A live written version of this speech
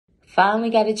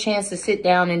finally got a chance to sit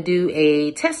down and do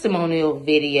a testimonial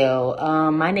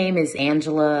video. My name is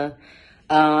Angela,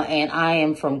 and I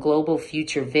am from Global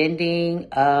Future Vending.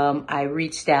 I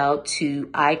reached out to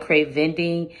I Crave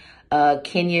Vending,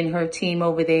 Kenya and her team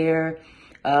over there.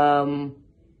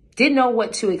 Didn't know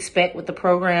what to expect with the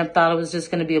program. Thought it was just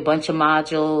going to be a bunch of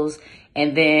modules,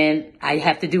 and then I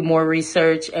have to do more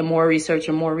research and more research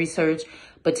and more research.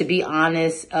 But to be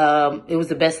honest, it was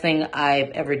the best thing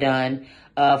I've ever done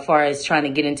as far as trying to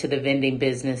get into the vending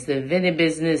business. The vending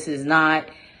business is not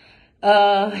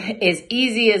as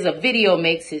easy as a video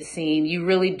makes it seem. You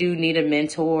really do need a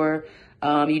mentor.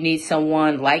 You need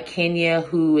someone like Kenya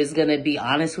who is going to be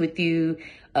honest with you,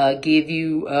 give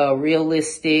you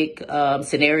realistic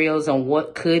scenarios on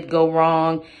what could go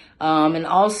wrong, and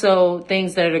also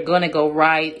things that are going to go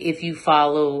right if you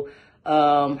follow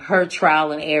her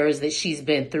trial and errors that she's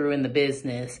been through in the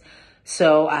business.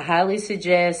 So I highly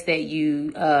suggest that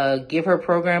you give her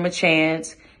program a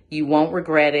chance. You won't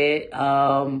regret it.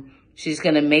 She's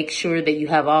going to make sure that you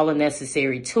have all the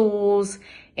necessary tools,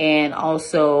 and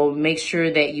also make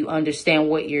sure that you understand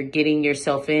what you're getting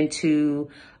yourself into.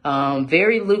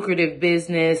 Very lucrative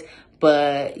business,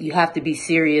 but you have to be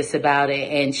serious about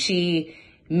it. And she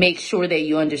makes sure that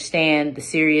you understand the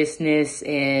seriousness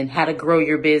and how to grow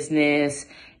your business.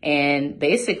 And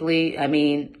basically,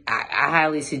 I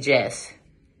highly suggest.